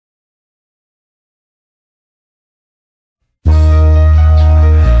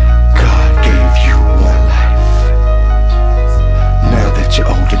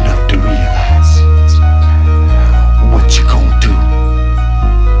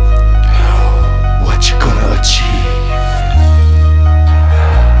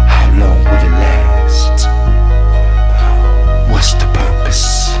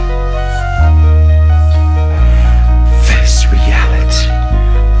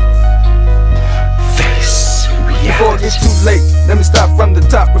late. Let me start from the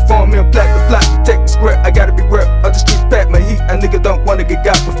top. Reform and plot the plot. Protect the square. I gotta be rep. All the streets pack my heat. A nigga don't wanna get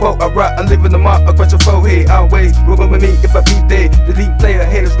got before I rock. I'm leaving the mark across your forehead. Always moving with me if I be dead. The lead player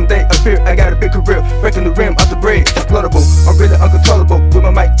haters when they appear. I got a big career. Breaking the rim off the bread. Explodable. I'm really uncontrollable. With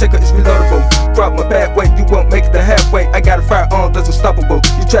my mic checker, it's reloadable. Drop my pathway. You won't make it the halfway. I got a firearm that's unstoppable.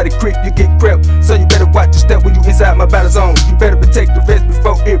 You try to creep, you get prepped. So you better watch your step when you inside my battle zone. You better protect the rest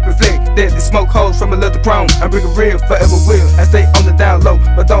before it reflect. Deadly smoke holes from a leather crown. I'm bringing real, forever will. I stay on the down low,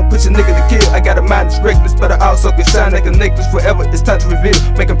 but don't push a nigga to kill. I got a mind that's reckless, but I also can shine like a necklace forever. It's time to reveal,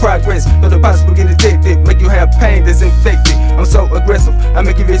 making progress, though the possible get addicted. Make you have pain that's infected. I'm so aggressive, I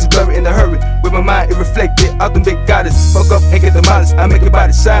make your vision blurry in a hurry. With my mind, it reflected. Out them big goddess, fuck up and get demolished. I make your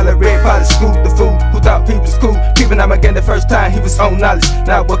body shine like red polish. School the fool who thought he was cool. Keeping out my game the first time he was on knowledge.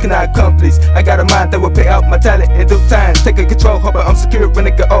 Now what can I accomplish? I got a mind that will pay out my talent in due time. Taking control, hoping I'm secure when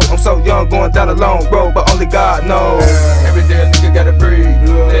it get old. I'm so young, going down a long road, but only God knows. Every day a nigga gotta breathe.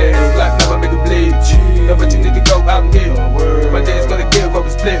 Yeah, it's like never make it bleed. Know what you need to go out and get. My day's gonna give up a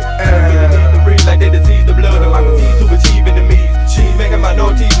split. Really need to breathe like they disease the blood of my disease to achieve enemies. She's making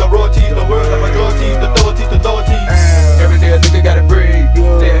minorities, no royalties, the world of majorities, the authorities, the loyalties. Every day a nigga gotta breathe.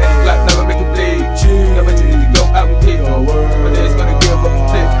 Yeah, it's like never make it bleed. Know what you need to go out and get. My day's gonna give up a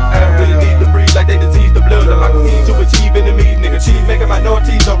split. Really need to breathe like they disease the blood of my disease to achieve enemies. Nigga, she's making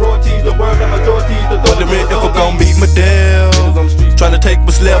minorities, no royalties, the world of majorities, the authorities. If I'm gon' beat my deal. Tryna take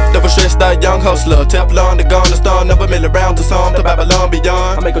what's left of a stressed out young hustler. Teflon, the gun, the star, never mill around to some to Babylon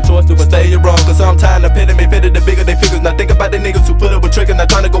beyond. I make a choice to stay wrong, cause I'm tired of pitting me fitted the bigger they figures. Now think about the niggas who put up a trigger, not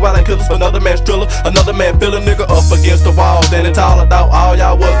trying to go out like killers for another man's thriller. Another man fill a nigga up against the wall. Standing tall, I thought all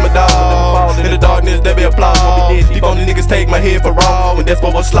y'all was my dog. In the darkness, there be applause. These only niggas take my head for raw, and that's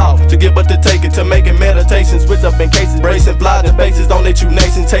what was slaw. To give but to take it, to making meditations, switch up in cases, bracing flies and faces on their true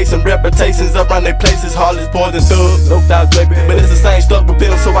nations, tasting reputations around their places. Heartless poison thugs, no doubt, baby. But it's the same stuck with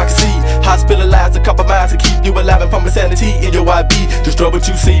pills so I can see. Hospitalized, a compromise to keep you alive and from insanity in your IB. Destroy what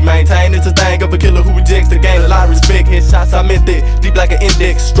you see, maintain it's a thing of a killer who rejects the game. A lot of respect, headshots, I meant that. Deep like an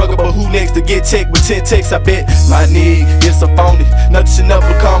index, struggle but who next to get checked with 10 texts, I bet. My nigga, it's a phony. Nothing should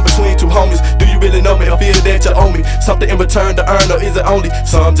never come between two homies. Do you really know me or feel that you owe me something in return to earn, or is it only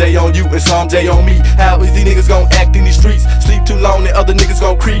some J on you and some J on me? How is these niggas gon' act in these streets? Sleep too long and other niggas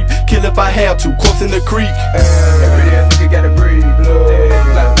gon' creep. Kill if I have to, corpse in the creek. Every day a nigga gotta breathe. Yeah,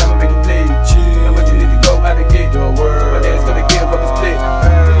 like never make it bleed. Know what you need to go out and get. My day's gonna give up a split.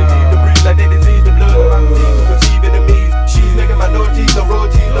 Really need to breathe like they disease the blood of my disease to achieve enemies. She's making minorities, no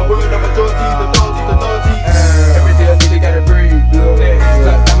royalties, the world of majorities, the loyalties, the loyalties. Every day a nigga gotta breathe. Yeah,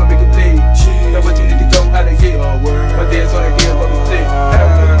 like never make it bleed. Know what you need to go out and get. My day's gonna give up a split.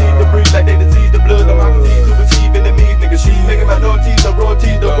 Really need to breathe like they disease the blood of my disease to achieve enemies. Nigga, she's making minorities, no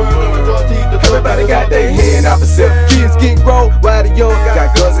royalties, the world of majorities, the Everybody got their hand opposite. Kids get grown while they young.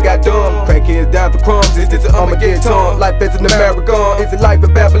 Got guns and got dumb. Crackheads down for crumbs. Is this an Armageddon? Life is an American. Is it life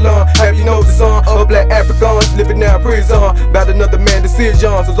in Babylon? Have you noticed the song of black Africans living now in prison about another man's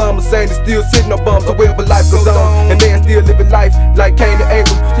decision? So I'm saying they're still sitting on bums. So wherever life goes on, and they're still living life like Cain and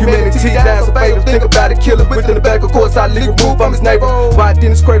Abel. Humanity down so fatal. Think about it, killer within the back. Of course, I legal move from his neighbor. Why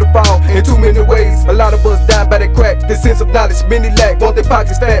didn't his cradle fall in too many ways? A lot of us died by that crack. This sense of knowledge, many lack. Want their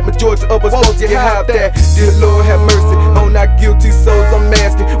pockets fat. Majority of us won't get high off that. Dear Lord, have mercy on our guilty souls. I'm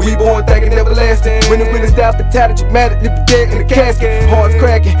asking. We born thinking everlasting. When it really style fatality, dramatic, live dead in the casket. Hearts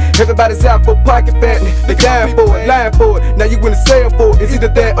cracking. Everybody's out for pocket fattening. They dying for it, lying for it. Now you in the sale for it. It's either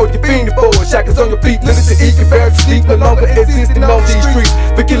that or you're fiending for it. Shackles on your feet, little to eat, can barely sleep. No longer existing on these streets.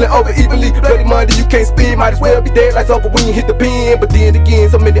 For killing over evenly. Bloody money you can't spend. Might as well be dead. Life's over when you hit the pen. But then again,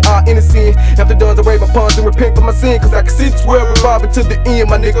 so many are innocent. After done, I raise my palms and repent for my sin. Cause I can see this world revolving to the end.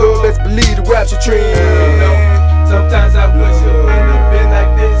 My nigga, let's believe the rapture trend. Sometimes I wish it wouldn't have been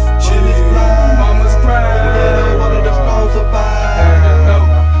like this. Mama's crying. One of the strong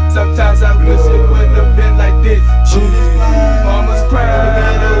survive. Sometimes I wish it wouldn't have been like this. Mama's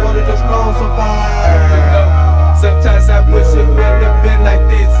crying. One of the strong survive. Sometimes I wish it wouldn't have been like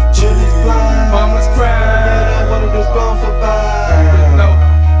this. Mama's crying. One of the strong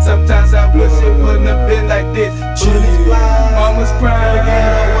survive. Sometimes I wish it wouldn't have been like this. Mama's crying.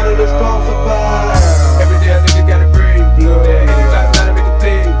 One of the strong survive. Every day a nigga gotta breathe. Yeah, anytime gotta make a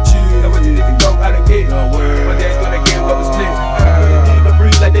play. Know what you need to go out and get. One day's gonna give up a split. Really need to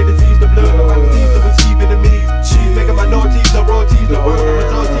breathe like they disease the blood of my disease to achieve enemies. She's making my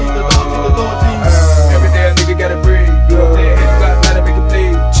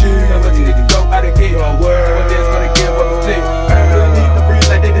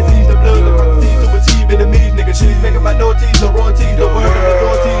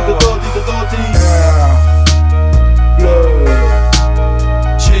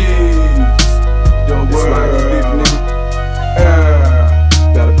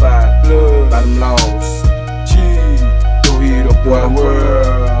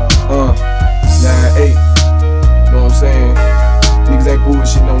ain't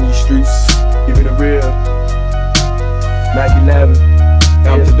bullshitting on these streets. Give me the real. 911.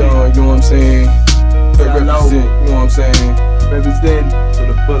 Amsterdam, you know what I'm saying? Represent, you know what I'm saying? Represent to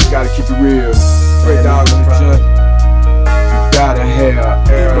the fullest. Gotta keep it real. Straight dog in the joint. You gotta have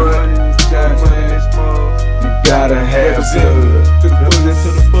air. You gotta have blood. To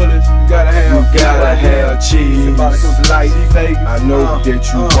the fullest. You gotta have cheese. Life. I know that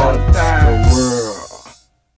you want the world.